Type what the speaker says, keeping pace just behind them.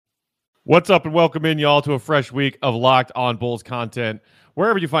What's up and welcome in, y'all, to a fresh week of Locked On Bulls content,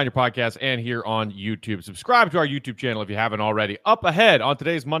 wherever you find your podcast and here on YouTube. Subscribe to our YouTube channel if you haven't already. Up ahead on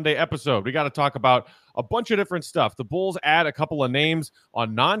today's Monday episode, we got to talk about a bunch of different stuff. The Bulls add a couple of names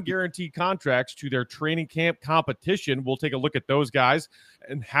on non-guaranteed contracts to their training camp competition. We'll take a look at those guys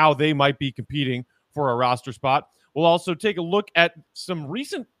and how they might be competing for a roster spot. We'll also take a look at some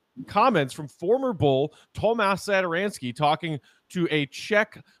recent comments from former Bull Tomas Satoransky talking to a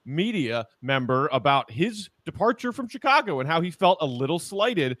Czech media member about his departure from Chicago and how he felt a little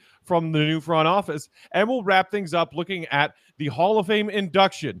slighted from the new front office. And we'll wrap things up looking at the Hall of Fame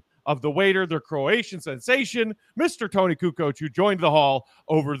induction of the waiter, the Croatian sensation, Mr. Tony Kukoc, who joined the Hall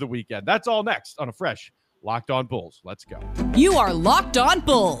over the weekend. That's all next on a fresh Locked On Bulls. Let's go. You are Locked On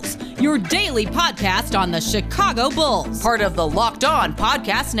Bulls, your daily podcast on the Chicago Bulls, part of the Locked On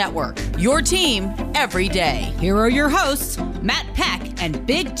Podcast Network, your team every day. Here are your hosts, Matt Peck and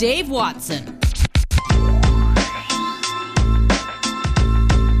Big Dave Watson.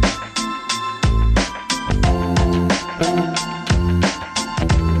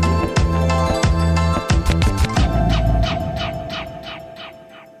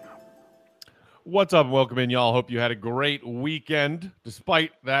 What's up and welcome in, y'all. Hope you had a great weekend,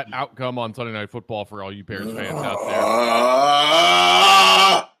 despite that outcome on Sunday Night Football for all you Bears fans out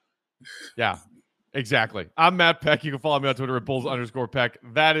there. Yeah, exactly. I'm Matt Peck. You can follow me on Twitter at Bulls_Peck.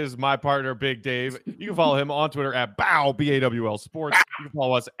 That is my partner, Big Dave. You can follow him on Twitter at BAWL Sports. You can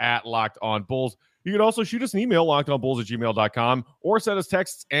follow us at Locked On Bulls. You can also shoot us an email, lockedonbulls@gmail.com, or send us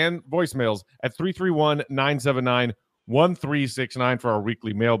texts and voicemails at 331-979-1369 for our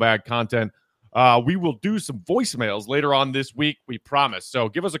weekly mailbag content. We will do some voicemails later on this week, we promise. So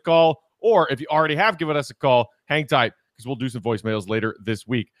give us a call, or if you already have given us a call, hang tight because we'll do some voicemails later this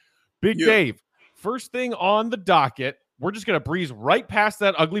week. Big Dave, first thing on the docket, we're just going to breeze right past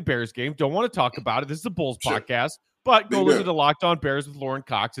that ugly Bears game. Don't want to talk about it. This is a Bulls podcast, but go listen to Locked On Bears with Lauren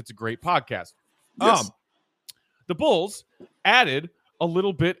Cox. It's a great podcast. Yes. The Bulls added a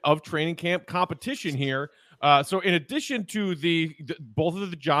little bit of training camp competition here. So in addition to both of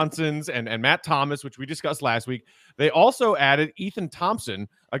the Johnsons and Matt Thomas, which we discussed last week, they also added Ethan Thompson,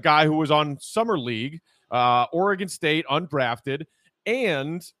 a guy who was on Summer League, Oregon State, undrafted,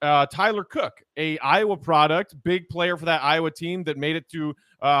 and Tyler Cook, a Iowa product, big player for that Iowa team that made it to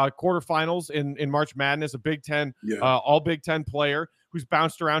quarterfinals in March Madness, a Big Ten, all Big Ten player who's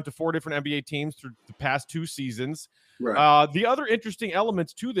bounced around to 4 different NBA teams through the past 2 seasons. Right. The other interesting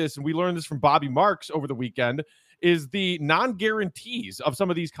elements to this, and we learned this from Bobby Marks over the weekend, is the non-guarantees of some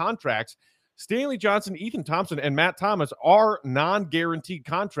of these contracts. Stanley Johnson, Ethan Thompson, and Matt Thomas are non-guaranteed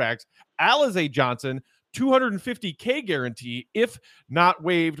contracts. Alize Johnson, $250K guarantee if not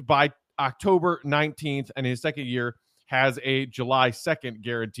waived by October 19th, and his second year has a July 2nd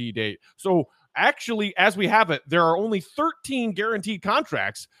guarantee date. So actually, as we have it, there are only 13 guaranteed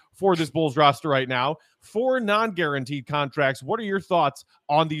contracts for this Bulls roster right now, 4 non-guaranteed contracts. What are your thoughts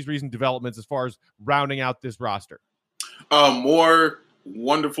on these recent developments as far as rounding out this roster? More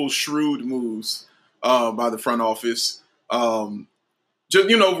wonderful, shrewd moves by the front office. Just,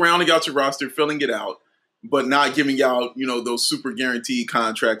 rounding out your roster, filling it out, but not giving out, those super guaranteed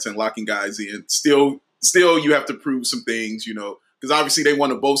contracts and locking guys in. Still, you have to prove some things, because obviously they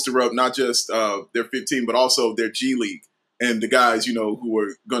want to bolster up not just their 15, but also their G League and the guys, who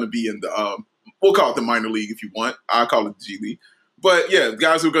are going to be in the, we'll call it the minor league if you want. I call it the G League. But, yeah,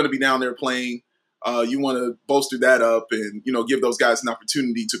 guys who are going to be down there playing, you want to bolster that up and, give those guys an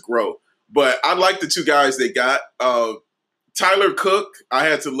opportunity to grow. But I like the 2 guys they got. Tyler Cook, I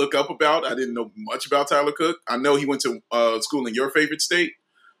had to look up about. I didn't know much about Tyler Cook. I know he went to school in your favorite state.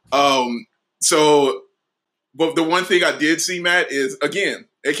 But the one thing I did see, Matt, is, again,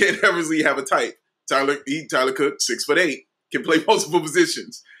 AK Eversley have a type. Tyler Cook, 6'8", can play multiple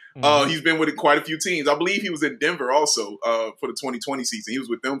positions. He's been with quite a few teams. I believe he was in Denver also for the 2020 season. He was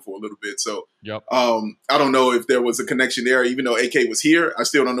with them for a little bit. So I don't know if there was a connection there. Even though AK was here, I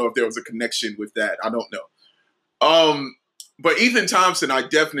still don't know if there was a connection with that. I don't know. But Ethan Thompson, I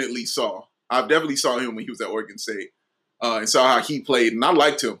definitely saw. I definitely saw him when he was at Oregon State and saw how he played. And I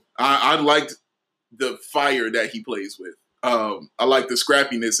liked him. I liked the fire that he plays with. I like the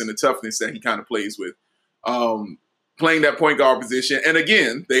scrappiness and the toughness that he kind of plays with. Playing that point guard position. And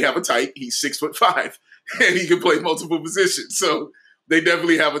again, they have a type. He's 6'5", and he can play multiple positions. So they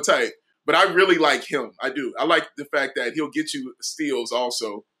definitely have a type. But I really like him. I do. I like the fact that he'll get you steals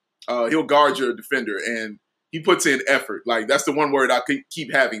also. He'll guard your defender, and he puts in effort. Like, that's the one word I could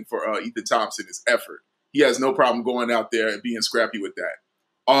keep having for Ethan Thompson is effort. He has no problem going out there and being scrappy with that.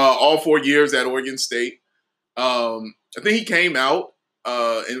 All 4 years at Oregon State. I think he came out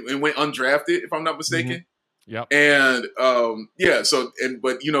and went undrafted, if I'm not mistaken. Yep. And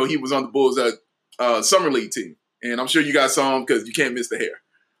but he was on the Bulls summer league team, and I'm sure you guys saw him because you can't miss the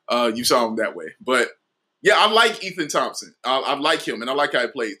hair. You saw him that way, but yeah, I like Ethan Thompson. I like him, and I like how he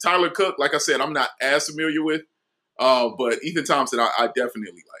plays. Tyler Cook, like I said, I'm not as familiar with, but Ethan Thompson, I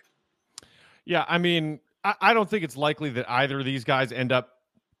definitely like. Yeah, I mean, I don't think it's likely that either of these guys end up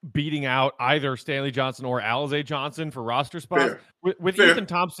beating out either Stanley Johnson or Alize Johnson for roster spots. With Ethan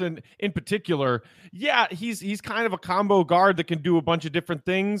Thompson in particular, yeah, he's kind of a combo guard that can do a bunch of different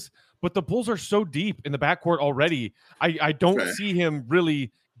things, but the Bulls are so deep in the backcourt already. I don't see him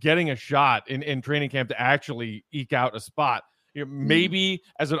really getting a shot in training camp to actually eke out a spot. Maybe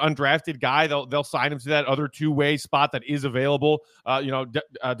as an undrafted guy, they'll sign him to that other two-way spot that is available.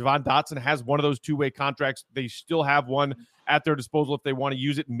 Devon Dotson has one of those two-way contracts. They still have one at their disposal if they want to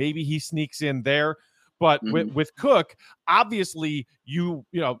use it. Maybe he sneaks in there. But with Cook, obviously,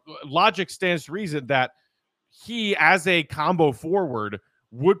 logic stands to reason that he, as a combo forward,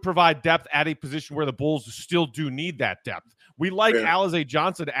 would provide depth at a position where the Bulls still do need that depth. We like Alize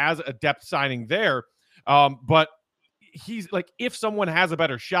Johnson as a depth signing there, but he's like, if someone has a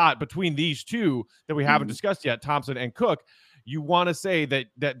better shot between these two that we haven't discussed yet, Thompson and Cook, you want to say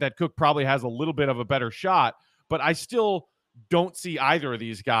that Cook probably has a little bit of a better shot, but I still don't see either of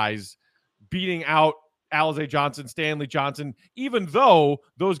these guys beating out Alize Johnson, Stanley Johnson, even though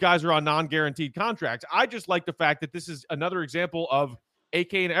those guys are on non-guaranteed contracts. I just like the fact that this is another example of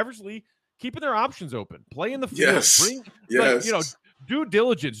AK and Eversley keeping their options open, play in the field, due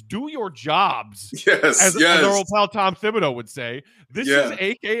diligence, do your jobs. As our old pal Tom Thibodeau would say, this is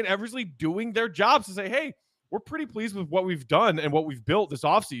AK and Eversley doing their jobs to say, hey, we're pretty pleased with what we've done and what we've built this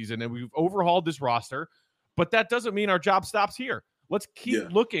offseason, and we've overhauled this roster, but that doesn't mean our job stops here. Let's keep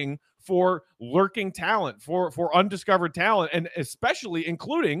looking for lurking talent, for undiscovered talent, and especially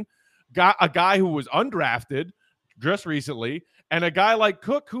including a guy who was undrafted just recently, and a guy like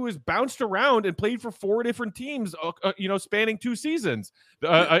Cook who has bounced around and played for 4 different teams, spanning 2 seasons,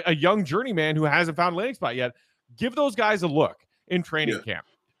 a young journeyman who hasn't found a landing spot yet. Give those guys a look in training camp.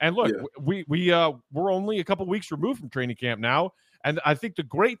 And look, we're only a couple weeks removed from training camp now, and I think the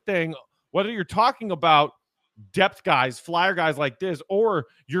great thing, whether you're talking about depth guys, flyer guys like this, or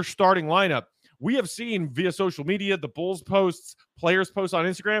your starting lineup, we have seen via social media, the Bulls posts, players posts on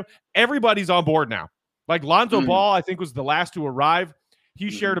Instagram, everybody's on board now. Like Lonzo Ball, I think, was the last to arrive.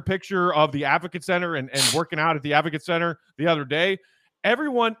 He shared a picture of the Advocate Center and working out at the Advocate Center the other day.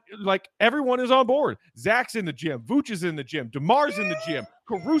 Everyone is on board. Zach's in the gym. Vooch is in the gym. DeMar's in the gym.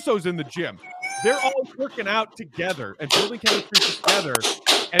 Caruso's in the gym. They're all working out together and building chemistry together,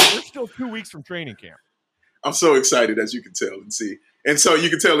 and we're still 2 weeks from training camp. I'm so excited, as you can tell and see. And so you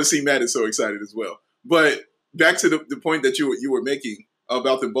can tell and see Matt is so excited as well. But back to the point that you were making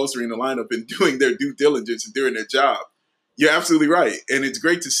about them bolstering the lineup and doing their due diligence and doing their job. You're absolutely right. And it's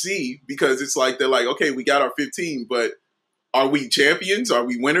great to see, because it's like they're like, okay, we got our 15, but are we champions? Are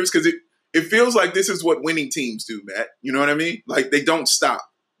we winners? Because it feels like this is what winning teams do, Matt. You know what I mean? Like, they don't stop.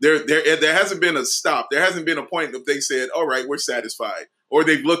 There hasn't been a stop. There hasn't been a point that they said, all right, we're satisfied. Or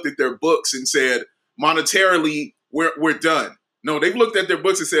they've looked at their books and said, monetarily, we're done. No, they've looked at their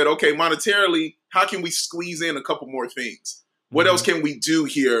books and said, okay, monetarily, how can we squeeze in a couple more things? What else can we do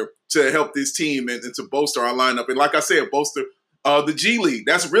here to help this team and to bolster our lineup? And like I said, bolster the G League.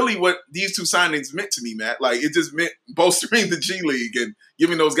 That's really what these 2 signings meant to me, Matt. Like, it just meant bolstering the G League and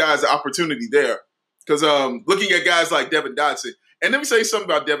giving those guys the opportunity there. Because looking at guys like Devon Dotson, and let me say something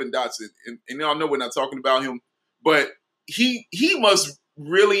about Devon Dotson, and y'all know we're not talking about him, but he must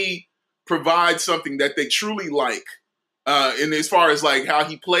really provide something that they truly like, and as far as like how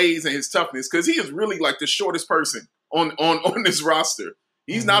he plays and his toughness, because he is really like the shortest person on this roster.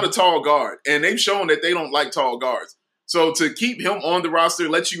 He's not a tall guard, and they've shown that they don't like tall guards. So to keep him on the roster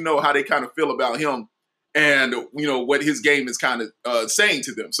lets you know how they kind of feel about him and, what his game is kind of saying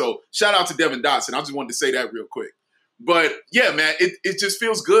to them. So shout out to Devon Dotson. I just wanted to say that real quick. But yeah, man, it just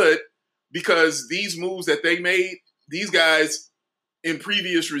feels good, because these moves that they made, these guys in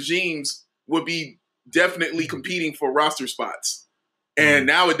previous regimes would be definitely competing for roster spots. And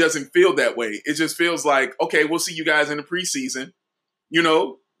now it doesn't feel that way. It just feels like, okay, we'll see you guys in the preseason.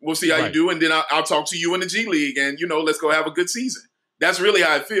 We'll see how you do. And then I'll talk to you in the G League, and, let's go have a good season. That's really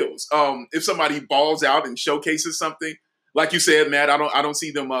how it feels. If somebody balls out and showcases something, like you said, Matt, I don't see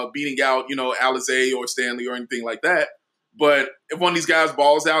them beating out, Alize or Stanley or anything like that. But if one of these guys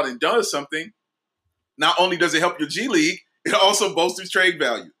balls out and does something, not only does it help your G League, it also bolsters trade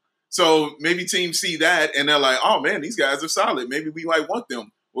value. So maybe teams see that and they're like, oh, man, these guys are solid. Maybe we might want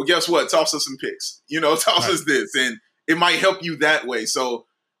them. Well, guess what? Toss us some picks. Toss us this. it might help you that way. So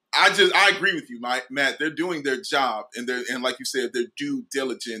I agree with you, Matt. They're doing their job, and like you said, their due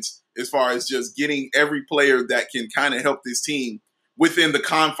diligence as far as just getting every player that can kind of help this team within the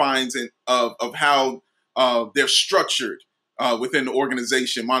confines of how they're structured within the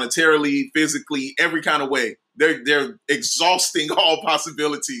organization, monetarily, physically, every kind of way. They're exhausting all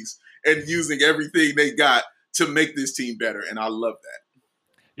possibilities and using everything they got to make this team better, and I love that.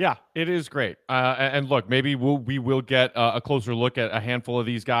 Yeah, it is great. And look, maybe we will get a closer look at a handful of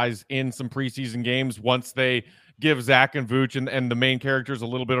these guys in some preseason games once they give Zach and Vooch and the main characters a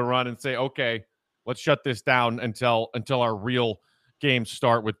little bit of run and say, okay, let's shut this down until our real games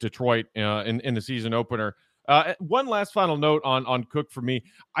start with Detroit in the season opener. One last final note on Cook for me.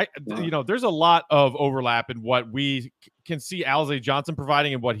 There's a lot of overlap in what we can see Alize Johnson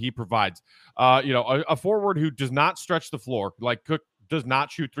providing and what he provides. A forward who does not stretch the floor like Cook does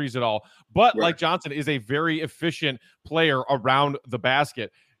not shoot threes at all, but like Johnson is a very efficient player around the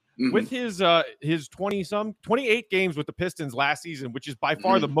basket. Mm-hmm. With his 28 games with the Pistons last season, which is by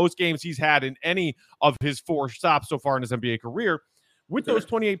far the most games he's had in any of his 4 stops so far in his NBA career. With those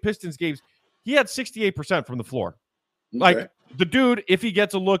 28 Pistons games, he had 68% from the floor. Like the dude, if he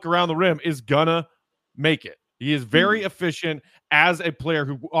gets a look around the rim, is gonna make it. He is very efficient as a player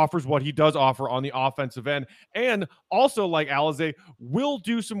who offers what he does offer on the offensive end. And also, like Alize, will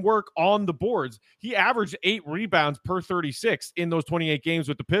do some work on the boards. He averaged 8 rebounds per 36 in those 28 games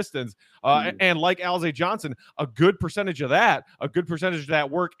with the Pistons. And like Alize Johnson, a good percentage of that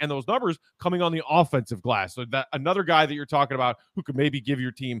work and those numbers coming on the offensive glass. So that another guy that you're talking about who could maybe give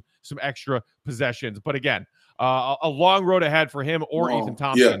your team some extra possessions. But again, a long road ahead for him or Ethan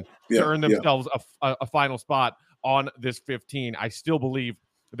Thompson to earn themselves a final spot on this 15. I still believe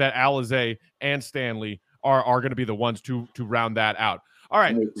that Alize and Stanley are going to be the ones to round that out. All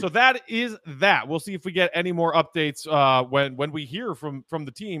right, so that is that. We'll see if we get any more updates when we hear from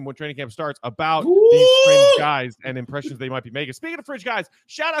the team when training camp starts about these fringe guys and impressions they might be making. Speaking of fringe guys,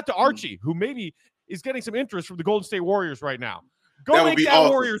 shout out to Archie, who maybe is getting some interest from the Golden State Warriors right now. Go make that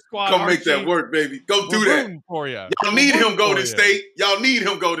awesome. Warriors squad. Go make that work, baby. Go do that. For you. Y'all need him Golden State. Y'all need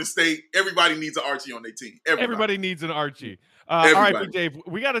him Golden State. Everybody needs an Archie on their team. Everybody needs an Archie. All right, Big Dave,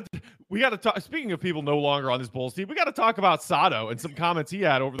 we gotta talk. Speaking of people no longer on this Bulls team, we got to talk about Sato and some comments he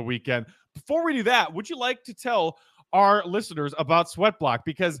had over the weekend. Before we do that, would you like to tell our listeners about Sweat Block?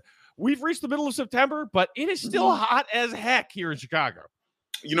 Because we've reached the middle of September, but it is still hot as heck here in Chicago.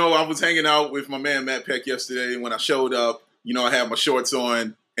 I was hanging out with my man Matt Peck yesterday, and when I showed up, I had my shorts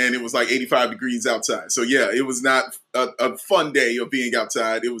on, and it was like 85 degrees outside. So, yeah, it was not a fun day of being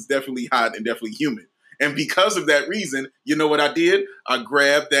outside. It was definitely hot and definitely humid. And because of that reason, you know what I did? I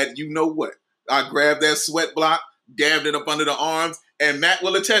grabbed that, I grabbed that Sweat Block, dabbed it up under the arms, and Matt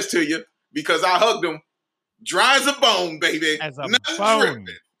will attest to you because I hugged him. Dry as a bone, baby. As a bone.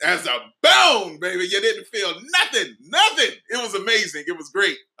 As a bone, baby. You didn't feel nothing. It was amazing. It was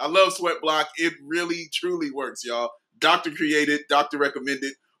great. I love Sweat Block. It really, truly works, y'all. Doctor created, doctor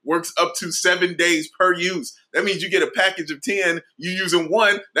recommended, works up to 7 days per use. That means you get a package of 10, you using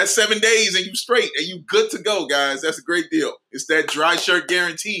 1, that's 7 days and you straight and you good to go, guys. That's a great deal. It's that dry shirt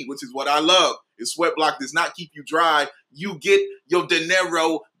guarantee, which is what I love. If Sweat Block does not keep you dry, you get your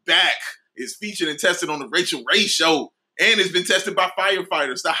dinero back. It's featured and tested on the Rachel Ray Show. And it's been tested by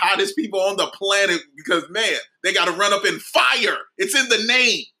firefighters, the hottest people on the planet, because, man, they got to run up in fire. It's in the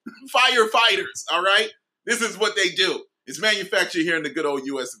name. Firefighters, all right? This is what they do. It's manufactured here in the good old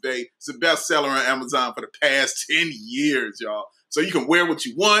US of A. It's a bestseller on Amazon for the past 10 years, y'all. So you can wear what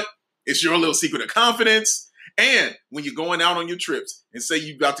you want. It's your little secret of confidence. And when you're going out on your trips and say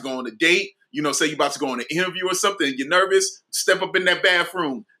you're about to go on a date, say you're about to go on an interview or something and you're nervous, step up in that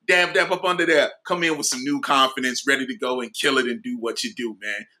bathroom, dab up under there, come in with some new confidence, ready to go and kill it and do what you do,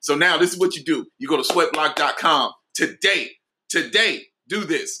 man. So now this is what you do. You go to sweatblock.com today. Do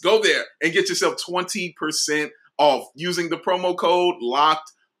this. Go there and get yourself 20% off using the promo code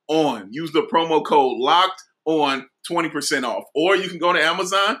Locked On. Use the promo code Locked On, 20% off. Or you can go to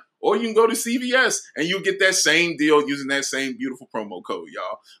Amazon or you can go to CVS and you'll get that same deal using that same beautiful promo code,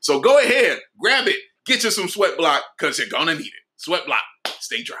 y'all. So go ahead, grab it, get you some Sweat Block because you're going to need it. Sweat Block,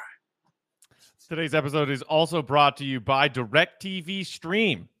 stay dry. Today's episode is also brought to you by DirecTV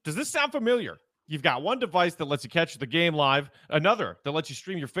Stream. Does this sound familiar? You've got one device that lets you catch the game live, another that lets you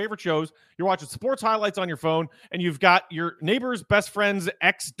stream your favorite shows. You're watching sports highlights on your phone, and you've got your neighbor's best friend's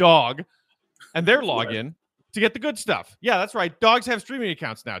ex-dog and their login to get the good stuff. Yeah, that's right. Dogs have streaming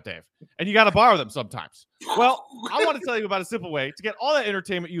accounts now, Dave, and you got to borrow them sometimes. Well, I want to tell you about a simple way to get all that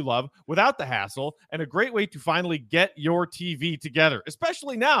entertainment you love without the hassle, and a great way to finally get your TV together,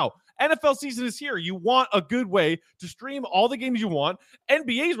 especially now. NFL season is here. You want a good way to stream all the games you want.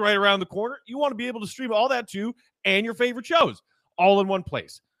 NBA's right around the corner. You want to be able to stream all that too, and your favorite shows all in one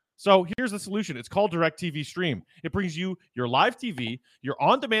place. So here's the solution. It's called DirecTV Stream. It brings you your live TV, your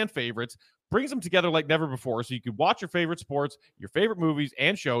on-demand favorites, brings them together like never before so you can watch your favorite sports, your favorite movies,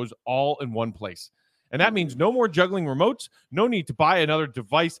 and shows all in one place. And that means no more juggling remotes, no need to buy another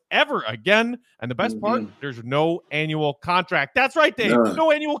device ever again. And the best part, there's no annual contract. That's right, Dave.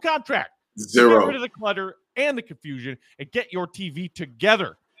 No annual contract. Zero. Get rid of the clutter and the confusion and get your TV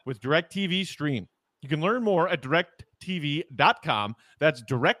together with DirecTV Stream. You can learn more at directtv.com. That's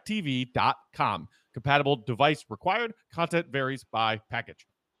directtv.com. Compatible device required. Content varies by package.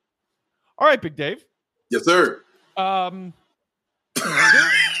 All right, Big Dave. Yes, sir. Let's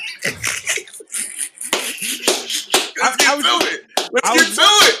get to it.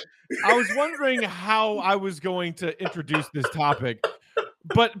 I was wondering how I was going to introduce this topic.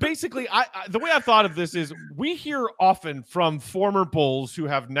 But basically, the way I've thought of this is we hear often from former Bulls who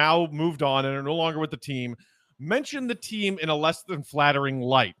have now moved on and are no longer with the team mention the team in a less than flattering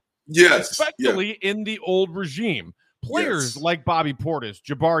light. Yes. Especially in the old regime. Players like Bobby Portis,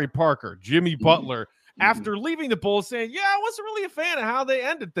 Jabari Parker, Jimmy Butler, after leaving the Bulls saying, yeah, I wasn't really a fan of how they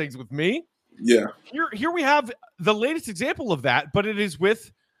ended things with me. Yeah. Here we have the latest example of that, but it is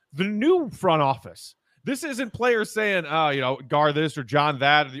with the new front office. This isn't players saying, Gar this or John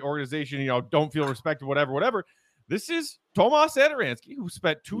that, or the organization, don't feel respected, whatever. This is Tomas Satoransky, who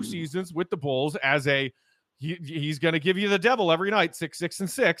spent 2 seasons with the Bulls as he's going to give you the devil every night, 6, 6, and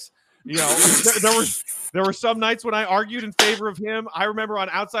 6. There were some nights when I argued in favor of him. I remember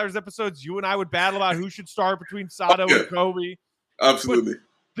on Outsiders episodes, you and I would battle about who should start between Sato and Kobe. Absolutely. But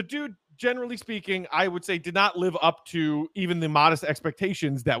the dude, generally speaking, I would say did not live up to even the modest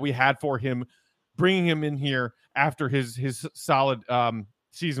expectations that we had for him, bringing him in here after his solid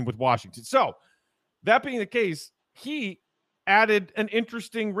season with Washington. So that being the case, he added an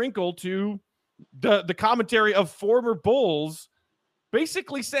interesting wrinkle to the commentary of former Bulls,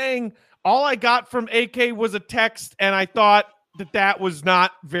 basically saying all I got from AK was a text, and I thought that was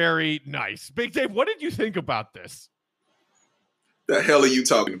not very nice. Big Dave, what did you think about this? The hell are you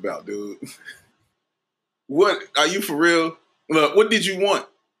talking about, dude? What are you for real? Look, what did you want?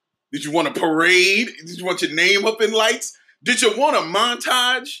 Did you want a parade? Did you want your name up in lights? Did you want a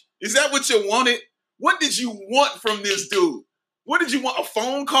montage? Is that what you wanted? What did you want from this dude? What did you want? A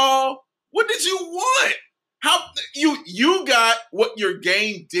phone call? What did you want? How you got what your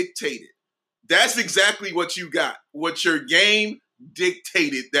game dictated. That's exactly what you got. What your game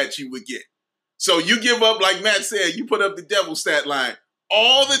dictated that you would get. So you give up, like Matt said, you put up the devil stat line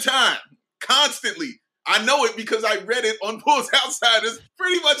all the time, constantly. I know it because I read it on Bulls Outsiders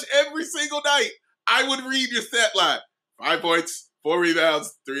pretty much every single night. I would read your stat line. 5 points, 4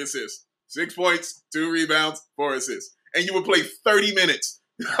 rebounds, 3 assists. 6 points, 2 rebounds, 4 assists. And you would play 30 minutes.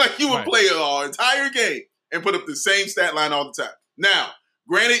 Like you would play an entire game and put up the same stat line all the time. Now,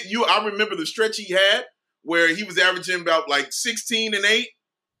 granted, I remember the stretch he had where he was averaging about like 16 and 8.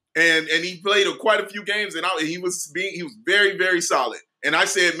 And he played quite a few games, and he was very, very solid. And I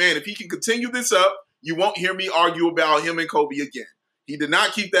said, man, if he can continue this up, you won't hear me argue about him and Kobe again. He did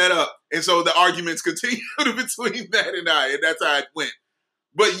not keep that up, and so the arguments continued between Matt and I, and that's how it went.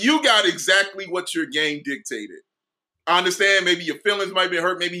 But you got exactly what your game dictated. I understand maybe your feelings might be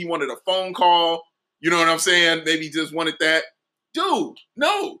hurt. Maybe he wanted a phone call. You know what I'm saying? Maybe he just wanted that. Dude,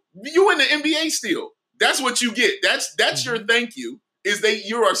 no. You in the NBA still. That's what you get. That's your thank you. Is that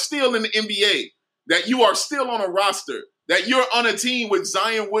you are still in the NBA, that you are still on a roster, that you're on a team with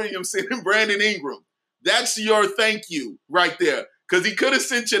Zion Williamson and Brandon Ingram. That's your thank you right there. Because he could have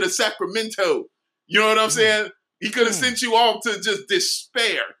sent you to Sacramento. You know what I'm saying? He could have sent you off to just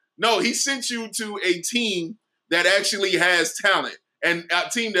despair. No, he sent you to a team that actually has talent, and a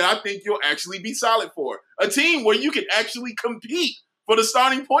team that I think you'll actually be solid for. A team where you can actually compete for the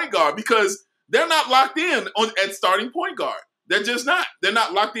starting point guard, because they're not locked in at starting point guard. They're just not. They're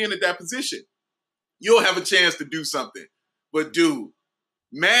not locked in at that position. You'll have a chance to do something. But, dude,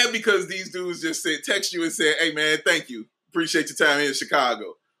 mad because these dudes just text you and say, hey, man, thank you. Appreciate your time here in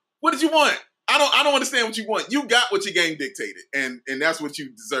Chicago. What did you want? I don't understand what you want. You got what your game dictated, and that's what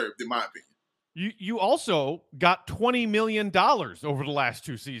you deserved, in my opinion. You also got $20 million over the last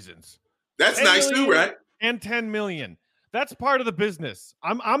 2 seasons. That's nice too, right? And $10 million. That's part of the business.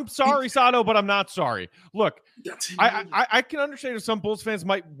 I'm sorry, Sato, but I'm not sorry. Look, I can understand if some Bulls fans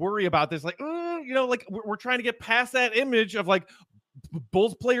might worry about this. Like, like we're trying to get past that image of like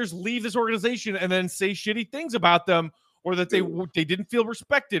Bulls players leave this organization and then say shitty things about them, or that they didn't feel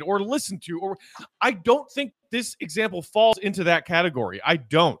respected or listened to. Or I don't think this example falls into that category. I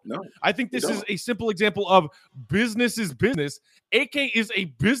don't. No, I think this is a simple example of business is business. AK is a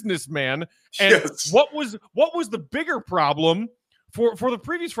businessman. And what was the bigger problem for the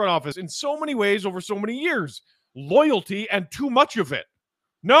previous front office in so many ways over so many years? Loyalty and too much of it.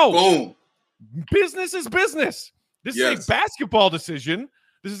 No. Boom. Business is business. This is a basketball decision.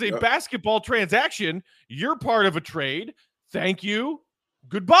 This is a basketball transaction. You're part of a trade. Thank you.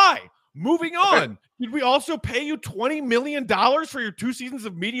 Goodbye. Moving on. Did we also pay you $20 million for your 2 seasons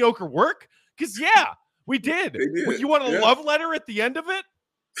of mediocre work? Because, we did. You want a love letter at the end of it?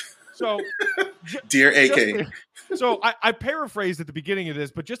 So, dear AK. So I paraphrased at the beginning of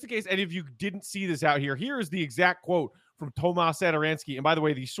this, but just in case any of you didn't see this out here, here is the exact quote from Tomas Satoransky. And by the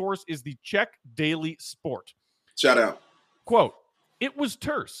way, the source is the Czech Daily Sport. Shout out. Quote, "It was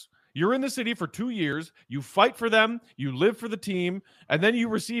terse. You're in the city for 2 years. You fight for them. You live for the team. And then you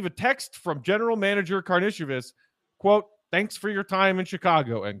receive a text from general manager Karnisovas, quote, 'Thanks for your time in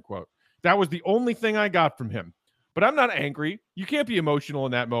Chicago,' end quote. That was the only thing I got from him. But I'm not angry. You can't be emotional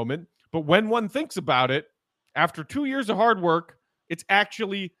in that moment. But when one thinks about it, after 2 years of hard work, it's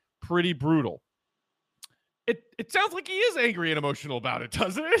actually pretty brutal." It sounds like he is angry and emotional about it,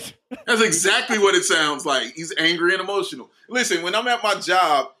 doesn't it? That's exactly what it sounds like. He's angry and emotional. Listen, when I'm at my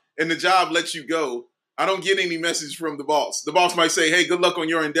job and the job lets you go, I don't get any message from the boss. The boss might say, "Hey, good luck on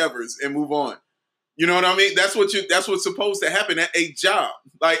your endeavors," and move on. You know what I mean? That's what's supposed to happen at a job.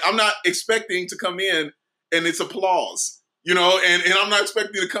 Like, I'm not expecting to come in and it's applause, and I'm not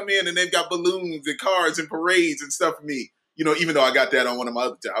expecting to come in and they've got balloons and cards and parades and stuff for me, even though I got that on one of my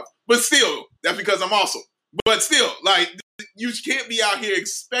other jobs. But still, that's because I'm awesome. But still, like, you can't be out here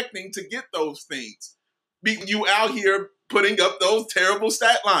expecting to get those things. You out here putting up those terrible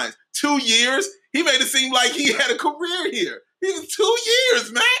stat lines. 2 years? He made it seem like he had a career here. He was 2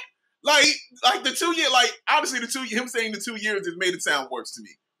 years, man. Like the 2 year, honestly, him saying the 2 years just made it sound worse to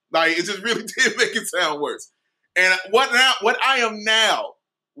me. Like, it just really did make it sound worse. And what I am now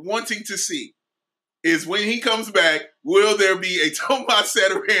wanting to see is when he comes back, will there be a Tomas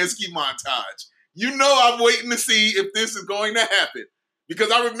Satoransky montage? I'm waiting to see if this is going to happen. Because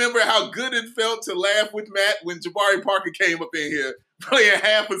I remember how good it felt to laugh with Matt when Jabari Parker came up in here playing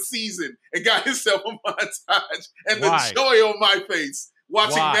half a season and got himself a montage. And the joy on my face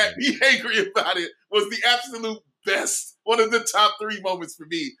watching Matt be angry about it was the absolute best, one of the top 3 moments for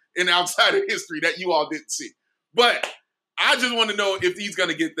me in Outsider history that you all didn't see. But I just want to know if he's going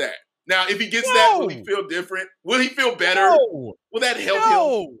to get that. Now, if he gets that, will he feel different? Will he feel better? No. Will that help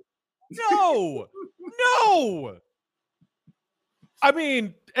him? No. I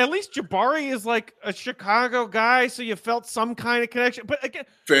mean, at least Jabari is like a Chicago guy, so you felt some kind of connection. But again,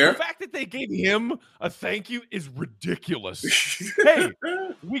 the fact that they gave him a thank you is ridiculous. Hey,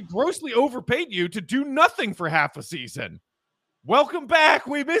 we grossly overpaid you to do nothing for half a season. Welcome back.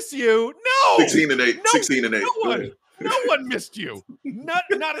 We miss you. No. 16-8. 16-8. No one missed you. Not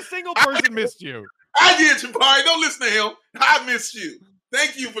a single person missed you. I did, Jabari. Don't listen to him. I missed you.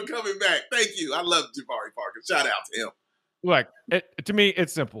 Thank you for coming back. Thank you. I love Jabari Parker. Shout out to him. Look, to me,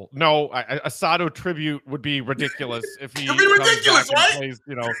 it's simple. No, a Sato tribute would be ridiculous if he. It'd be ridiculous, right? Plays,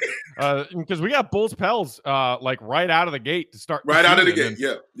 because we got Bulls Pels right out of the gate to start. Right out of the gate,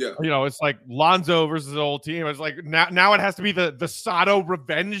 yeah. It's like Lonzo versus the old team. It's like now it has to be the Sato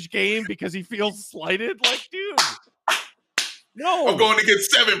revenge game because he feels slighted. Like, dude, no, I'm going to get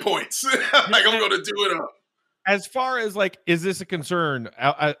 7 points. I'm going to do it up. As far as is this a concern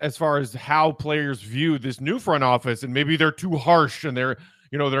as far as how players view this new front office, and maybe they're too harsh and they're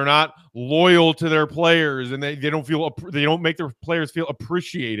not loyal to their players and they don't make their players feel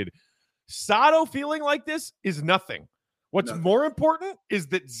appreciated. Sato feeling like this is nothing. What's more important is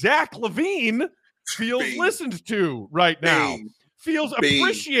that Zach LaVine feels listened to right now, feels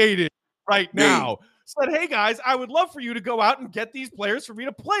appreciated right now. Said, "Hey guys, I would love for you to go out and get these players for me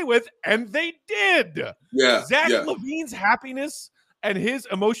to play with," and they did. Zach LaVine's happiness and his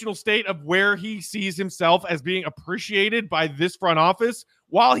emotional state of where he sees himself as being appreciated by this front office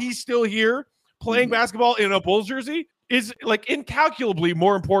while he's still here playing basketball in a Bulls jersey is incalculably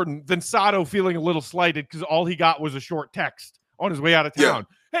more important than Sato feeling a little slighted because all he got was a short text on his way out of town.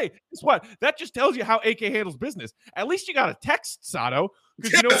 Hey, guess what? That just tells you how AK handles business. At least you got a text, Sato.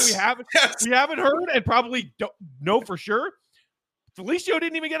 Because you know what we haven't heard and probably don't know for sure? Felicio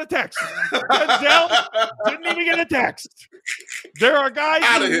didn't even get a text. Denzel didn't even get a text. There are guys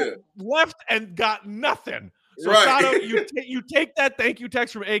who left and got nothing. So Sato, you take that thank you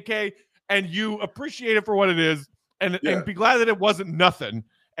text from AK and you appreciate it for what it is, and be glad that it wasn't nothing.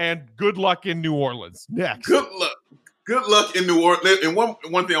 And good luck in New Orleans. Next. Good luck in New Orleans. And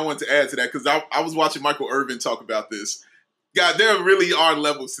one thing I wanted to add to that, because I was watching Michael Irvin talk about this. God, there really are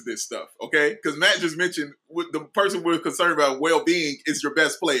levels to this stuff, okay? Because Matt just mentioned the person we're concerned about well-being is your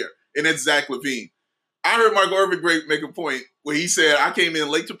best player, and that's Zach LaVine. I heard Michael Irvin make a point where he said, I came in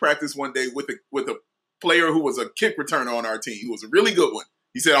late to practice one day with a player who was a kick returner on our team, who was a really good one.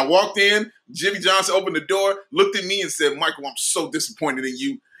 He said, I walked in, Jimmy Johnson opened the door, looked at me and said, Michael, I'm so disappointed in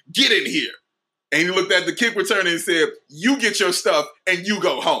you. Get in here. And he looked at the kick returner and said, you get your stuff and you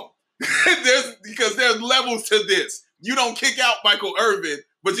go home. Because there's levels to this. You don't kick out Michael Irvin,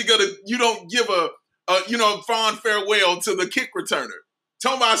 but you don't give a fond farewell to the kick returner.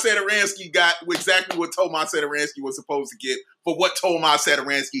 Tomas Satoransky got exactly what Tomas Satoransky was supposed to get for what Tomas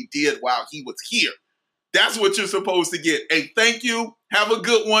Satoransky did while he was here. That's what you're supposed to get. Hey, thank you. Have a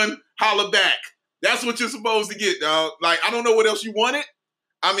good one. Holla back. That's what you're supposed to get, dog. Like, I don't know what else you wanted.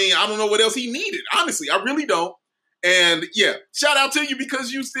 I mean, I don't know what else he needed. Honestly, I really don't. And yeah, shout out to you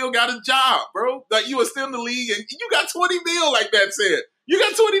because you still got a job, bro. Like, you are still in the league and you got 20 mil, like Matt said. You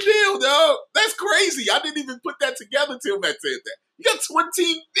got 20 mil, dog. That's crazy. I didn't even put that together till Matt said that. You got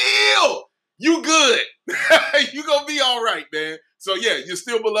 20 mil. You good. You gonna be all right, man. So yeah, you're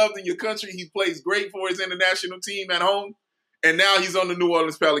still beloved in your country. He plays great for his international team at home. And now he's on the New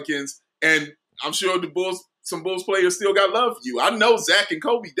Orleans Pelicans. And I'm sure some Bulls players still got love for you. I know Zach and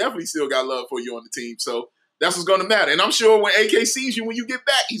Kobe definitely still got love for you on the team. So that's what's going to matter. And I'm sure when AK sees you, when you get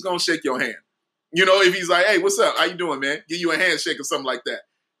back, he's going to shake your hand. You know, if he's like, hey, what's up? How you doing, man? Give you a handshake or something like that.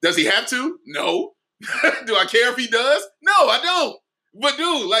 Does he have to? No. Do I care if he does? No, I don't. But,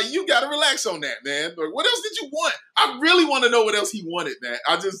 dude, like, you got to relax on that, man. Like, what else did you want? I really want to know what else he wanted, man.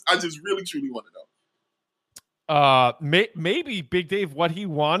 I just really, truly want to know. Maybe Big Dave, what he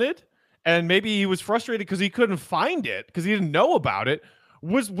wanted, and maybe he was frustrated because he couldn't find it because he didn't know about it,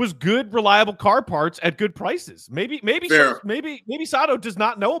 was good, reliable car parts at good prices. Maybe Sato does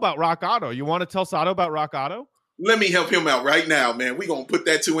not know about Rock Auto. You want to tell Sato about Rock Auto? Let me help him out right now, man. We're going to put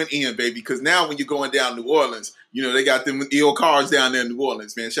that to an end, baby, because now when you're going down New Orleans, you know, they got them ill cars down there in New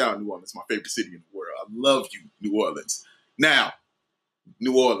Orleans, man. Shout out New Orleans, my favorite city in the world. I love you, New Orleans. Now,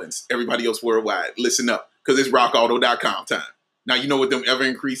 New Orleans, everybody else worldwide, listen up, because it's rockauto.com time. Now, you know what them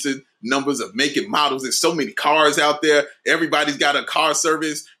ever-increasing numbers of making models. There's so many cars out there. Everybody's got a car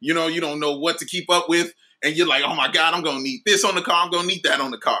service. You know, you don't know what to keep up with. And you're like, oh, my God, I'm going to need this on the car. I'm going to need that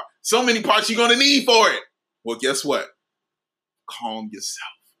on the car. So many parts you're going to need for it. Well, guess what? Calm yourself.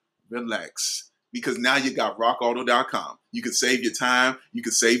 Relax. Because now you got rockauto.com. You can save your time. You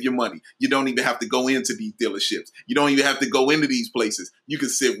can save your money. You don't even have to go into these dealerships. You don't even have to go into these places. You can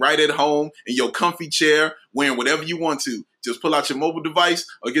sit right at home in your comfy chair, wearing whatever you want to. Just pull out your mobile device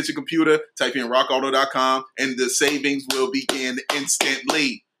or get your computer, type in rockauto.com, and the savings will begin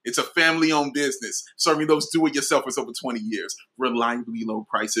instantly. It's a family-owned business. Serving those do-it-yourselfers over 20 years. Reliably low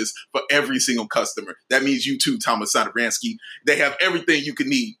prices for every single customer. That means you too, Tomas Satoransky. They have everything you can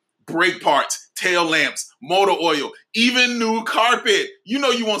need. Brake parts, tail lamps, motor oil, even new carpet. You know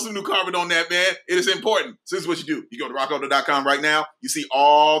you want some new carpet on that, man. It is important. So this is what you do. You go to rockauto.com right now. You see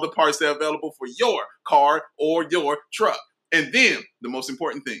all the parts that are available for your car or your truck. And then the most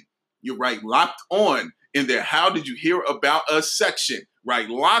important thing, you write locked on in there. How did you hear about us section? Right,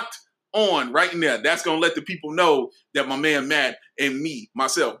 locked on right in there. That's going to let the people know that my man Matt and me,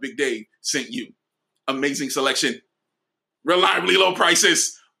 myself, Big Dave, sent you. Amazing selection. Reliably low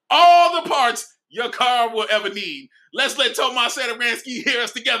prices. All the parts your car will ever need. Let's let Tomas Satoransky hear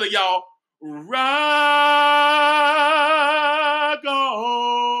us together, y'all.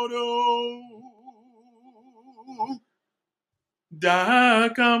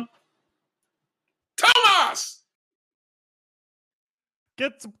 RockAuto.com. Tomas!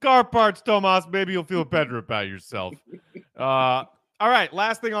 Get some car parts, Tomas. Maybe you'll feel better about yourself. All right,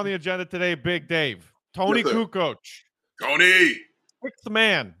 last thing on the agenda today, Big Dave. Tony Kukoc. Tony! Sixth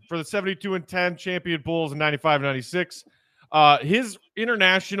man for the 72-10 champion Bulls in 95-96. His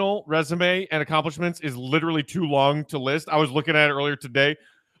international resume and accomplishments is literally too long to list. I was looking at it earlier today.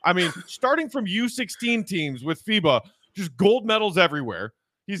 I mean, starting from U16 teams with FIBA, just gold medals everywhere.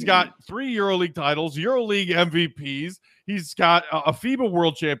 He's got 3 EuroLeague titles, EuroLeague MVPs. He's got a FIBA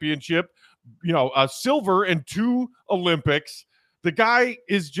World Championship, a silver and 2 Olympics. The guy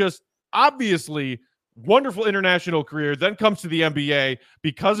is just obviously wonderful international career, then comes to the NBA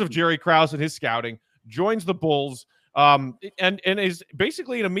because of Jerry Krause and his scouting, joins the Bulls, and is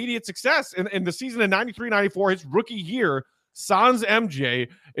basically an immediate success in the season of 93-94, his rookie year. Sans MJ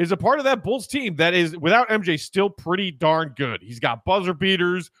is a part of that Bulls team that is, without MJ, still pretty darn good. He's got buzzer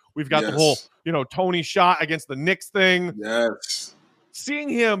beaters. We've got the whole, Tony shot against the Knicks thing. Yes. Seeing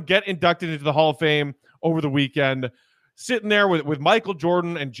him get inducted into the Hall of Fame over the weekend, sitting there with Michael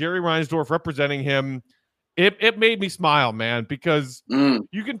Jordan and Jerry Reinsdorf representing him, it made me smile, man, because you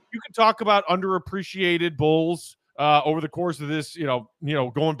can talk about underappreciated Bulls over the course of this,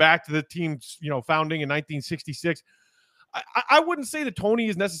 going back to the team's, founding in 1966. I wouldn't say that Tony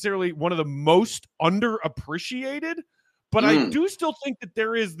is necessarily one of the most underappreciated, but I do still think that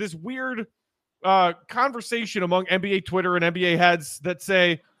there is this weird conversation among NBA Twitter and NBA heads that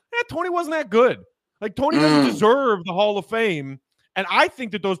say, Tony wasn't that good. Like, Tony doesn't deserve the Hall of Fame. And I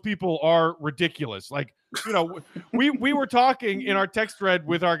think that those people are ridiculous. Like, we were talking in our text thread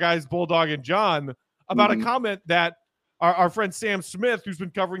with our guys, Bulldog and John, about a comment that our friend Sam Smith, who's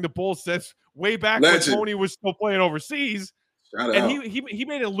been covering the Bulls since way back when Tony was still playing overseas, he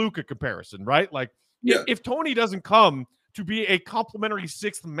made a Luka comparison, right? Like, if Tony doesn't come to be a complimentary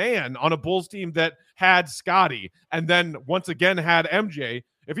sixth man on a Bulls team that had Scottie and then once again had MJ,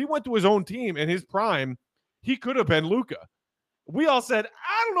 if he went to his own team in his prime, he could have been Luka. We all said,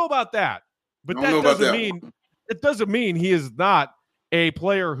 I don't know about that, but it doesn't mean he is not a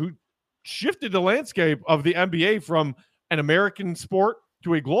player who shifted the landscape of the NBA from an American sport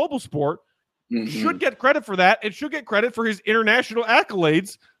to a global sport. Should get credit for that. It should get credit for his international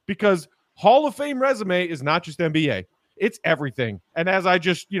accolades, because Hall of Fame resume is not just NBA. It's everything. And as I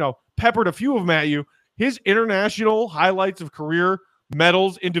just, peppered a few of them at you, his international highlights of career,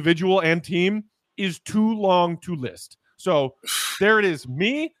 medals, individual and team, is too long to list. So there it is.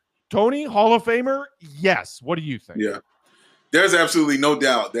 Me, Tony, Hall of Famer. Yes. What do you think? Yeah. There's absolutely no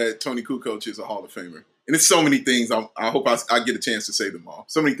doubt that Tony Kukoc is a Hall of Famer. And it's so many things. I hope I get a chance to say them all.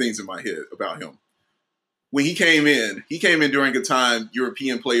 So many things in my head about him. When he came in during a time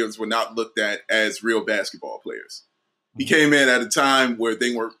European players were not looked at as real basketball players. He came in at a time where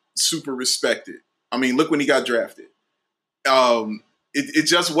they were super respected. I mean, look when he got drafted. It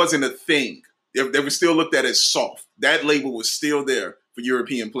just wasn't a thing. They were still looked at as soft. That label was still there for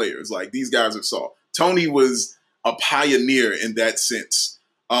European players. Like, these guys are soft. Tony was a pioneer in that sense.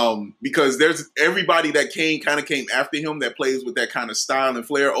 Because there's everybody that came after him that plays with that kind of style and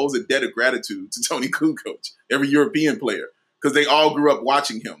flair owes a debt of gratitude to Tony Kukoc, every European player, because they all grew up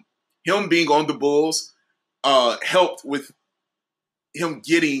watching him. Him being on the Bulls helped with him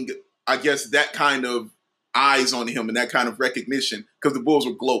getting, I guess, that kind of eyes on him and that kind of recognition, because the Bulls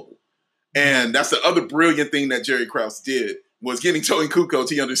were global. And that's the other brilliant thing that Jerry Krause did, was getting Tony Kukoc.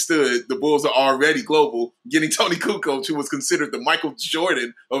 He understood the Bulls are already global. Getting Tony Kukoc, who was considered the Michael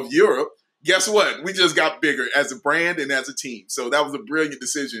Jordan of Europe, guess what? We just got bigger as a brand and as a team. So that was a brilliant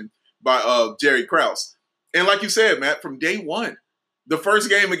decision by Jerry Krause. And like you said, Matt, from day one, the first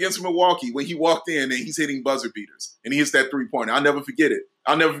game against Milwaukee, when he walked in and he's hitting buzzer beaters and he hits that three-pointer, I'll never forget it.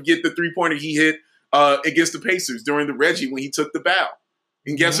 I'll never forget the three-pointer he hit against the Pacers during the Reggie when he took the bow.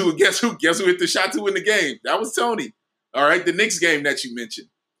 And guess who hit the shot to win the game? That was Tony. All right, the Knicks game that you mentioned.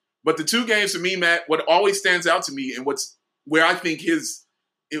 But the two games for me, Matt, what always stands out to me and where I think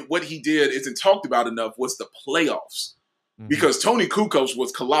what he did isn't talked about enough was the playoffs. Because Tony Kukoc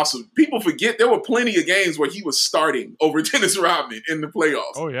was colossal. People forget there were plenty of games where he was starting over Dennis Rodman in the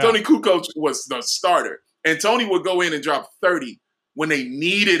playoffs. Oh, yeah. Tony Kukoc was the starter. And Tony would go in and drop 30 when they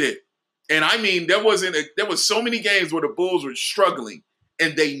needed it. And I mean, there was so many games where the Bulls were struggling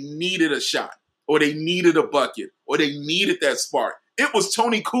and they needed a shot, or they needed a bucket, or they needed that spark. It was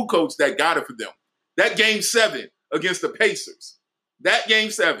Tony Kukoc that got it for them. That Game 7 against the Pacers. That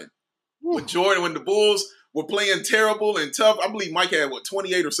Game 7. When the Bulls were playing terrible and tough. I believe Mike had,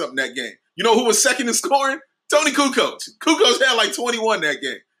 28 or something that game. You know who was second in scoring? Tony Kukoc. Kukoc had like 21 that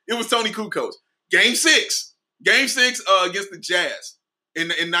game. It was Tony Kukoc. Game 6 against the Jazz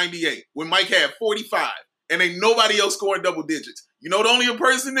in 98, when Mike had 45 and ain't nobody else scoring double digits. You know the only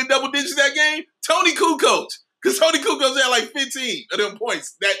person in double digits that game? Tony Kukoc. Because Tony Kukoc had like 15 of them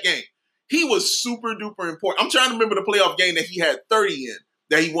points that game. He was super duper important. I'm trying to remember the playoff game that he had 30 in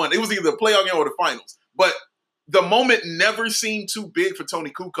that he won. It was either the playoff game or the finals. But the moment never seemed too big for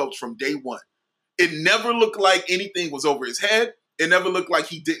Tony Kukoc from day one. It never looked like anything was over his head. It never looked like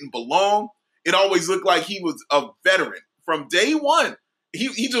he didn't belong. It always looked like he was a veteran. From day one,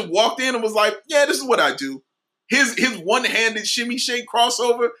 he just walked in and was like, yeah, this is what I do. His one-handed shimmy shake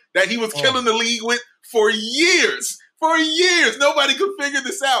crossover that he was killing the league with for years. For years. Nobody could figure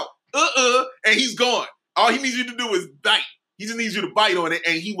this out. And he's gone. All he needs you to do is bite. He just needs you to bite on it,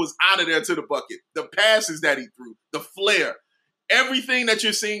 and he was out of there to the bucket. The passes that he threw, the flair, everything that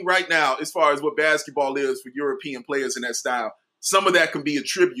you're seeing right now as far as what basketball is for European players in that style, some of that can be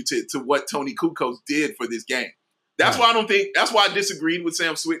attributed to what Toni Kukoc did for this game. That's why I disagreed with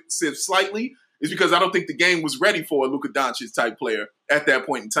Sam Smith slightly, is because I don't think the game was ready for a Luka Doncic type player at that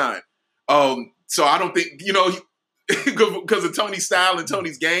point in time. So I don't think, because of Tony's style and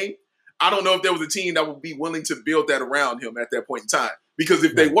Tony's game, I don't know if there was a team that would be willing to build that around him at that point in time. Because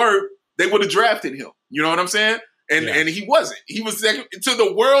if they were, they would have drafted him. You know what I'm saying? And he wasn't. He was second to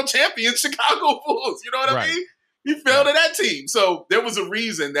the world champion Chicago Bulls. You know what I mean? He fell to that team. So there was a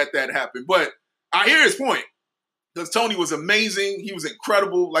reason that happened. But I hear his point. Because Tony was amazing. He was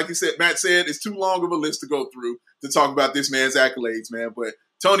incredible. Like you said, Matt said, it's too long of a list to go through to talk about this man's accolades, man. But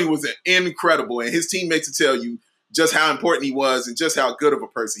Tony was incredible. And his teammates to tell you just how important he was and just how good of a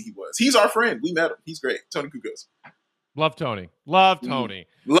person he was. He's our friend. We met him. He's great. Toni Kukoc. Love Tony. Love Tony.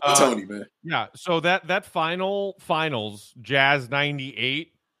 Love Tony, man. Yeah. So that finals, Jazz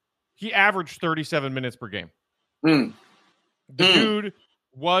 98, he averaged 37 minutes per game. The dude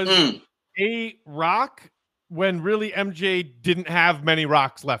was a rock when really MJ didn't have many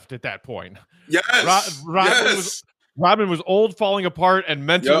rocks left at that point. Yes. Rodman was old, falling apart, and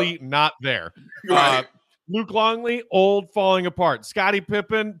mentally not there. Right. Luke Longley, old, falling apart. Scottie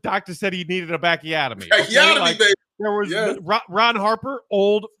Pippen, doctor said he needed a backiotomy. Baby. There was Ron Harper,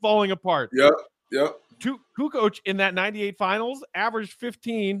 old, falling apart. Yep. Kukoc in that 98 finals averaged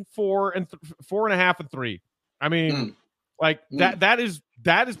 15, 4 and 4.5 and 3. I mean, that is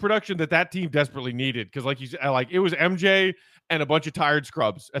production that team desperately needed, because like you said, it was MJ and a bunch of tired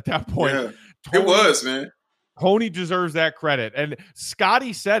scrubs at that point. Yeah. It was, man. Tony deserves that credit, and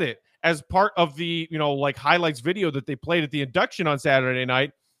Scottie said it as part of the highlights video that they played at the induction on Saturday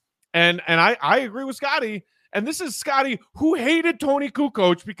night, and I agree with Scottie. And this is Scottie, who hated Toni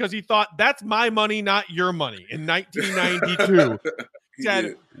Kukoc because he thought that's my money, not your money. In 1992, he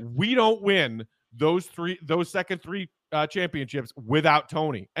said we don't win those second three championships without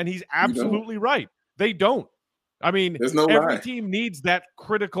Tony, and he's absolutely right. They don't. I mean, every team needs that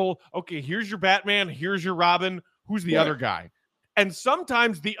critical. Okay, here's your Batman, here's your Robin. Who's the other guy? And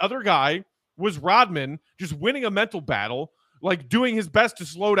sometimes the other guy was Rodman, just winning a mental battle, like doing his best to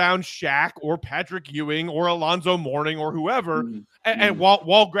slow down Shaq or Patrick Ewing or Alonzo Mourning or whoever, and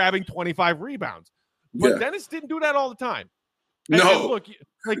while grabbing 25 rebounds. But Dennis didn't do that all the time. And look,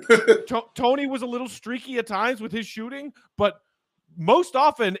 Tony was a little streaky at times with his shooting, but most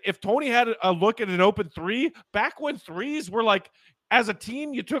often, if Tony had a look at an open three, back when threes were as a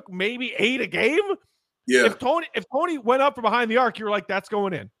team, you took maybe 8 a game. Yeah. If Tony went up from behind the arc, you were like, that's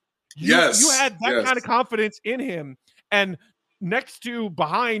going in. You had that kind of confidence in him. And next to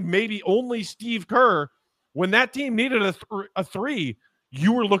behind maybe only Steve Kerr, when that team needed a three,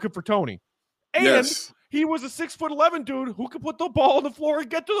 you were looking for Tony. And he was a 6'11" dude who could put the ball on the floor and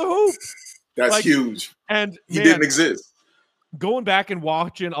get to the hoop. That's huge. And he didn't exist. Going back and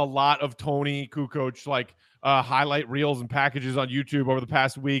watching a lot of Toni Kukoc highlight reels and packages on YouTube over the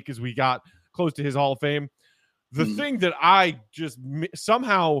past week as we got close to his Hall of Fame, the thing that I just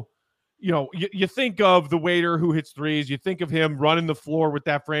somehow, you think of the waiter who hits threes, you think of him running the floor with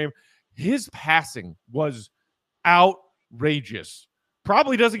that frame. His passing was outrageous.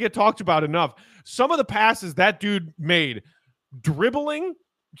 Probably doesn't get talked about enough. Some of the passes that dude made, dribbling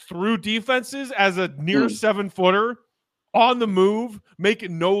through defenses as a near 7-footer, on the move,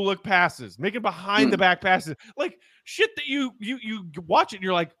 making no-look passes, making behind-the-back passes, like shit that you watch it and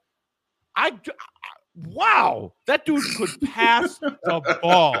you're like, wow, that dude could pass the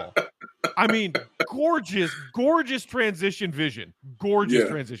ball. I mean, gorgeous transition vision.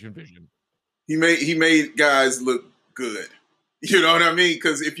 Transition vision. He made guys look good. You know what I mean?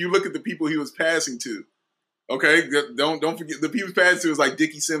 Because if you look at the people he was passing to, okay, don't forget the people he was passing to was like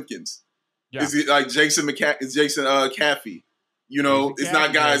Dickie Simpkins. Yeah. Is it like Jason Caffey? It's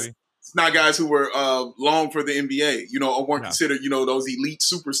not guys. Maybe. It's not guys who were long for the NBA, or weren't considered, those elite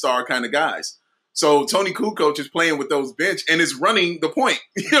superstar kind of guys. So Toni Kukoc is playing with those bench and is running the point.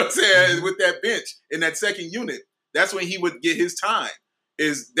 You know what I'm saying? With that bench in that second unit, that's when he would get his time.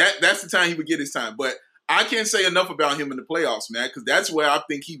 That's the time he would get his time. But I can't say enough about him in the playoffs, man, because that's where I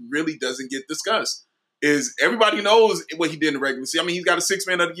think he really doesn't get discussed. Is everybody knows what he did in the regular season. I mean, he's got a 6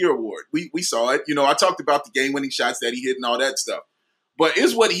 Man of the Year award. We saw it. I talked about the game-winning shots that he hit and all that stuff. But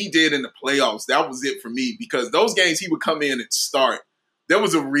it's what he did in the playoffs. That was it for me, because those games he would come in and start. There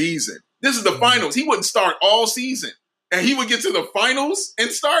was a reason. This is the finals. He wouldn't start all season. And he would get to the finals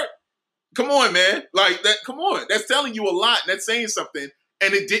and start. Come on, man. Like that. Come on. That's telling you a lot. That's saying something.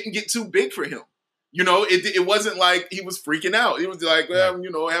 And it didn't get too big for him. You know, it wasn't like he was freaking out. It was like, well,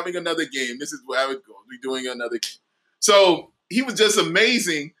 you know, having another game. This is how it goes. We're doing another game. So he was just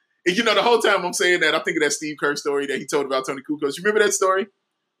amazing. And, you know, the whole time I'm saying that, I'm thinking that Steve Kerr story that he told about Tony Kukoc. You remember that story?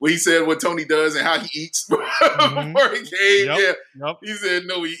 Where he said what Tony does and how he eats before a game. Yep. He said,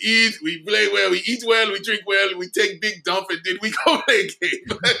 no, we eat, we play well, we eat well, we drink well, we take big dump, and then we go play a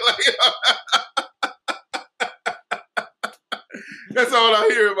game. That's all I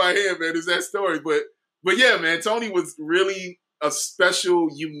hear in my head, man, is that story. But yeah, man, Tony was really a special,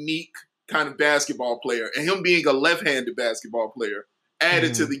 unique kind of basketball player. And him being a left-handed basketball player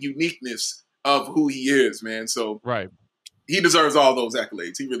added to the uniqueness of who he is, man. So he deserves all those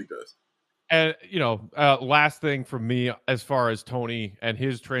accolades. He really does. And, you know, last thing from me as far as Tony and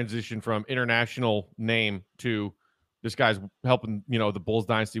his transition from international name to this guy's helping, you know, the Bulls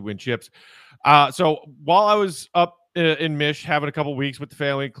dynasty win chips. So while I was up in Mish having a couple weeks with the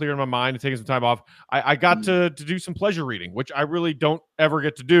family, clearing my mind and taking some time off, I got to do some pleasure reading, which I really don't ever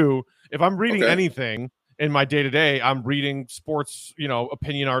get to do. If I'm reading anything in my day-to-day, I'm reading sports, you know,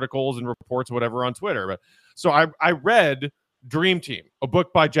 opinion articles and reports, whatever, on Twitter. But so I read Dream Team, a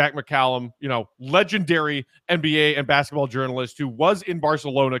book by Jack McCallum, you know, legendary NBA and basketball journalist who was in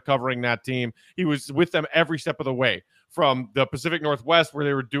Barcelona covering that team. He was with them every step of the way, from the Pacific Northwest, where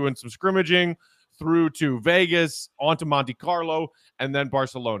they were doing some scrimmaging, through to Vegas, onto Monte Carlo, and then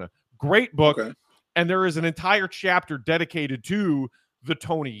Barcelona. Great book. And there is an entire chapter dedicated to the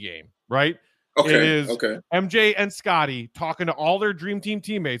Tony game, right? It is MJ and Scotty talking to all their Dream Team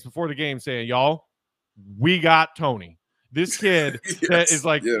teammates before the game saying, y'all, we got Tony. This kid that is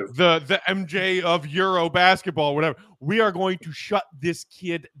like the MJ of Euro basketball, whatever. We are going to shut this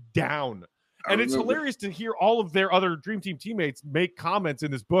kid down. And it's hilarious to hear all of their other Dream Team teammates make comments in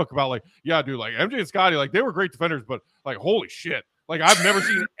this book about, like, yeah, dude, like MJ and Scotty, like, they were great defenders, but like, holy shit. Like, I've never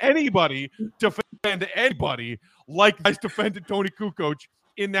seen anybody defend anybody like guys defended Tony Kukoc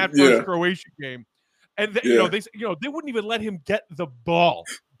in that first Croatia game. And you know, they wouldn't even let him get the ball.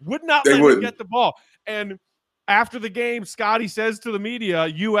 Would not let him get the ball. And after the game, Scotty says to the media,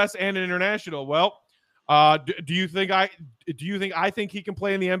 U.S. and international, well, do you think I think he can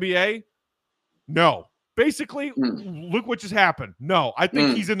play in the NBA? No. Basically, look what just happened. No, I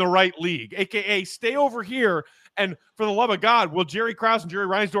think he's in the right league, a.k.a. stay over here, and for the love of God, will Jerry Krause and Jerry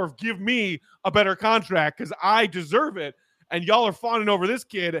Reinsdorf give me a better contract because I deserve it, and y'all are fawning over this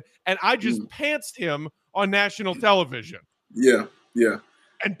kid, and I just pantsed him on national television. Yeah.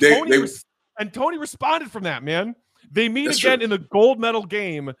 And Tony responded from that, man. They meet again in the gold medal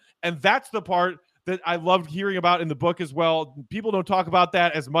game, and that's the part that I loved hearing about in the book as well. People don't talk about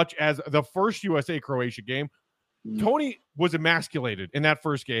that as much as the first USA-Croatia game. Tony was emasculated in that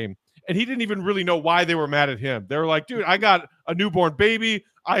first game, and he didn't even really know why they were mad at him. They were like, dude, I got a newborn baby.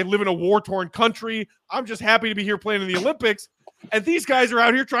 I live in a war-torn country. I'm just happy to be here playing in the Olympics, and these guys are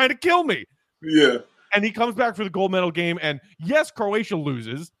out here trying to kill me. Yeah. And he comes back for the gold medal game, and yes, Croatia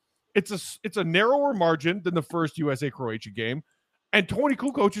loses. It's a narrower margin than the first USA-Croatia game, and Tony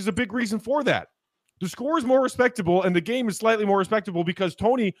Kukoc is a big reason for that. The score is more respectable, and the game is slightly more respectable because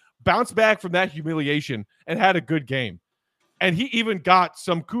Tony bounced back from that humiliation and had a good game. And he even got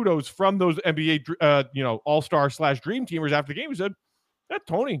some kudos from those NBA, all-star / dream teamers after the game. He said, that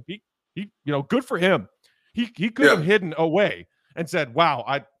Tony, he good for him. He could have hidden away and said, wow,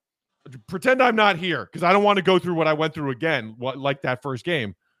 I pretend I'm not here because I don't want to go through what I went through again, like that first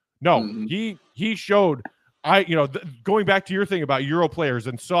game. No, he showed, going back to your thing about Euro players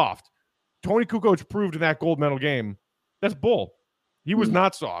and soft, Tony Kukoc proved in that gold medal game, that's bull. He was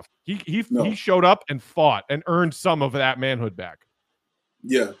not soft. He showed up and fought and earned some of that manhood back.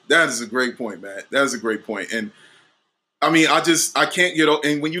 Yeah, that is a great point, Matt. That is a great point. And I mean, I can't get –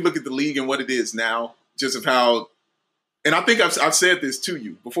 and when you look at the league and what it is now, just of how – and I think I've said this to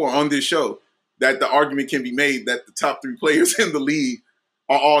you before on this show, that the argument can be made that the top 3 players in the league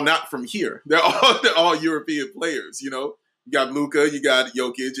are all not from here. They're all European players, you know. You got Luka, you got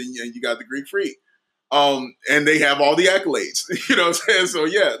Jokic, and you got the Greek Freak. And they have all the accolades. You know what I'm saying? So,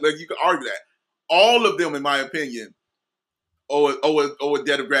 yeah, like you can argue that. All of them, in my opinion, owe a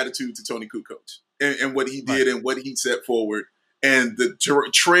debt of gratitude to Tony Kukoc and what he did and what he set forward and the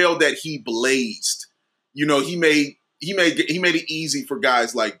trail that he blazed. You know, he made it easy for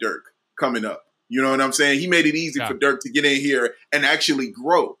guys like Dirk coming up. You know what I'm saying? He made it easy for Dirk to get in here and actually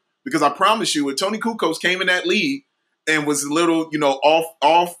grow. Because I promise you, when Tony Kukoc came in that league, and was a little,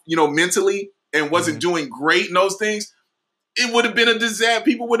 off, mentally and wasn't doing great in those things, it would have been a disaster.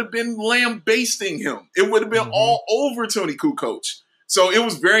 People would have been lambasting him. It would have been all over Tony Kukoc. So it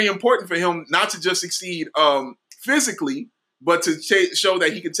was very important for him not to just succeed physically, but to show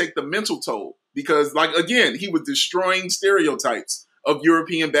that he could take the mental toll because, like, again, he was destroying stereotypes of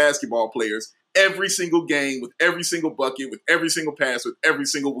European basketball players every single game, with every single bucket, with every single pass, with every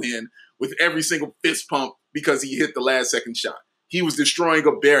single win, with every single fist pump because he hit the last second shot. He was destroying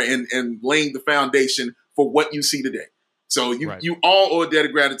a barrier and laying the foundation for what you see today. So you all owe a debt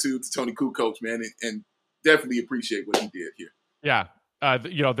of gratitude to Toni Kukoc, man, and definitely appreciate what he did here. Yeah.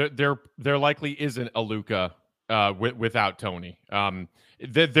 There likely isn't a Luka without Toni.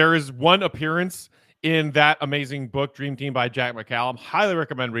 There is one appearance in that amazing book, Dream Team by Jack McCallum. Highly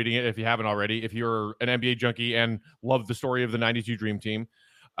recommend reading it if you haven't already, if you're an NBA junkie and love the story of the 92 Dream Team.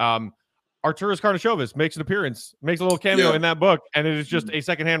 Arturas Karnisovas makes an appearance, makes a little cameo in that book, and it is just a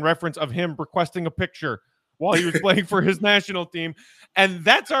secondhand reference of him requesting a picture while he was playing for his national team. And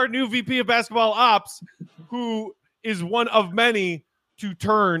that's our new VP of basketball ops, who is one of many to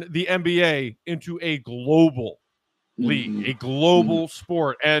turn the NBA into a global league, a global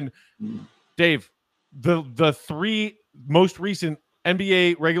sport. And Dave, the three most recent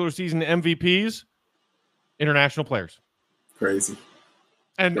NBA regular season MVPs, international players. Crazy.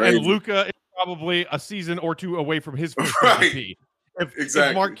 And Luka is probably a season or two away from his first MVP.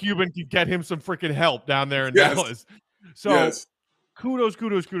 If Mark Cuban could get him some freaking help down there in Dallas. So kudos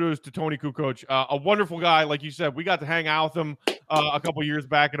to Toni Kukoc. A wonderful guy. Like you said, we got to hang out with him a couple years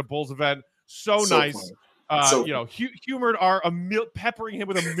back at a Bulls event. So nice. Humored peppering him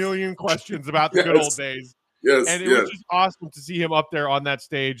with a million questions about the good old days. And it was just awesome to see him up there on that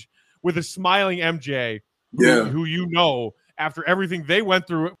stage with a smiling MJ, who after everything they went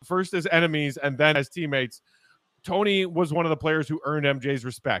through, first as enemies and then as teammates, Toni was one of the players who earned MJ's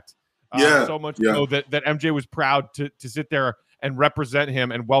respect. So much so that MJ was proud to sit there and represent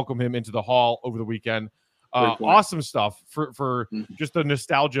him and welcome him into the hall over the weekend. Awesome stuff for just the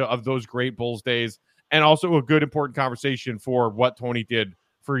nostalgia of those great Bulls days, and also a good, important conversation for what Toni did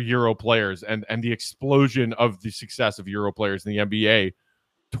for Euro players and the explosion of the success of Euro players in the NBA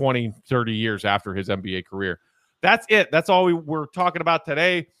 20, 30 years after his NBA career. That's it. That's all we're talking about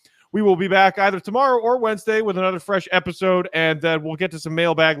today. We will be back either tomorrow or Wednesday with another fresh episode, and then we'll get to some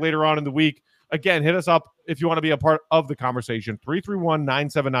mailbag later on in the week. Again, hit us up if you want to be a part of the conversation,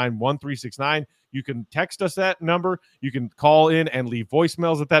 331-979-1369. You can text us that number. You can call in and leave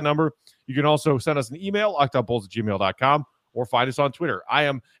voicemails at that number. You can also send us an email, lockedoutbulls@gmail.com, or find us on Twitter. I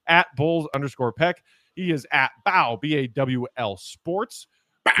am at Bulls_Peck. He is at Bow, BAWL Sports.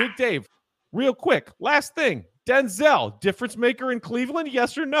 Big Dave, real quick, last thing. Denzel, difference maker in Cleveland,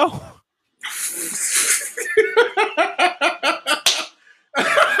 yes or no?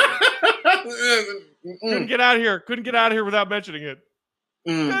 Couldn't get out of here without mentioning it.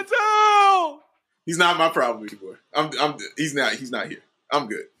 Denzel! He's not my problem anymore. He's not here. I'm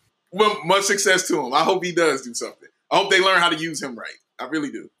good. Well, much success to him. I hope he does do something. I hope they learn how to use him right. I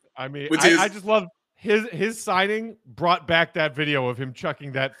really do. I mean, I just love his signing brought back that video of him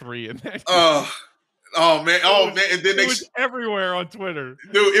chucking that three in that. Oh man! And then it was everywhere on Twitter.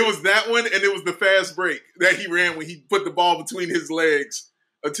 Dude, it was that one, and it was the fast break that he ran when he put the ball between his legs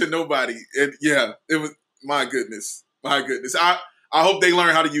to nobody. And it was my goodness. I hope they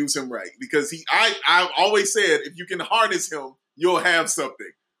learn how to use him right, because I've always said if you can harness him, you'll have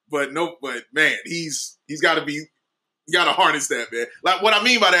something. But man, he's got to be. You got to harness that, man. Like, what I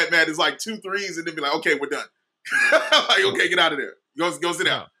mean by that, man, is like 2 threes and then be like, okay, we're done. Like, okay, get out of there. Go sit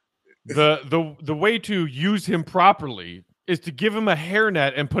down. The way to use him properly is to give him a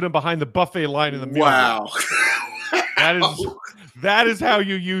hairnet and put him behind the buffet line in the middle. Wow. That is how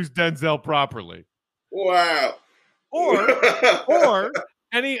you use Denzel properly. Wow. Or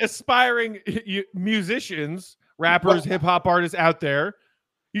any aspiring musicians, rappers, hip hop artists out there,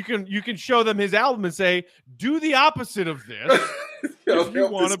 you can show them his album and say, do the opposite of this if you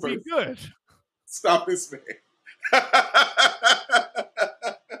want to be good. Stop this, man.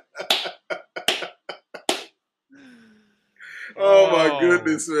 Oh my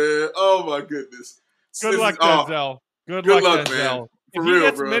goodness, man. Oh my goodness. Good luck, Denzel. Good luck, Denzel. Man. If he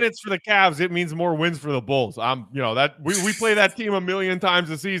gets minutes for the Cavs, it means more wins for the Bulls. We play that team a million times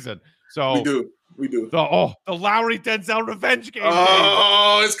a season. So we do. The Lowry Denzel revenge game.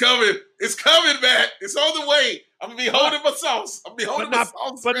 Oh, it's coming. It's coming, Matt. It's on the way. I'm gonna be holding my sauce.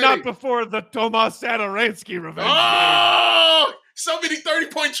 But not before the Tomas Satoransky revenge game. So many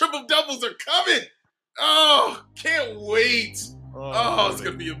 30-point triple doubles are coming. Oh, can't wait. It's going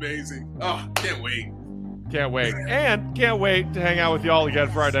to be amazing. Oh, can't wait. Can't wait. And can't wait to hang out with y'all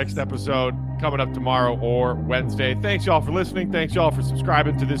again for our next episode coming up tomorrow or Wednesday. Thanks, y'all, for listening. Thanks, y'all, for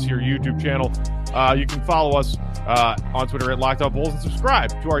subscribing to this here YouTube channel. You can follow us on Twitter at Locked On Bulls and subscribe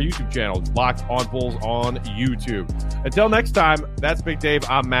to our YouTube channel, Locked On Bulls on YouTube. Until next time, that's Big Dave.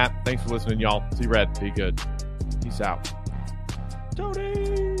 I'm Matt. Thanks for listening, y'all. See Red. Be good. Peace out.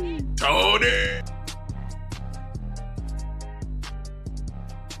 Tony!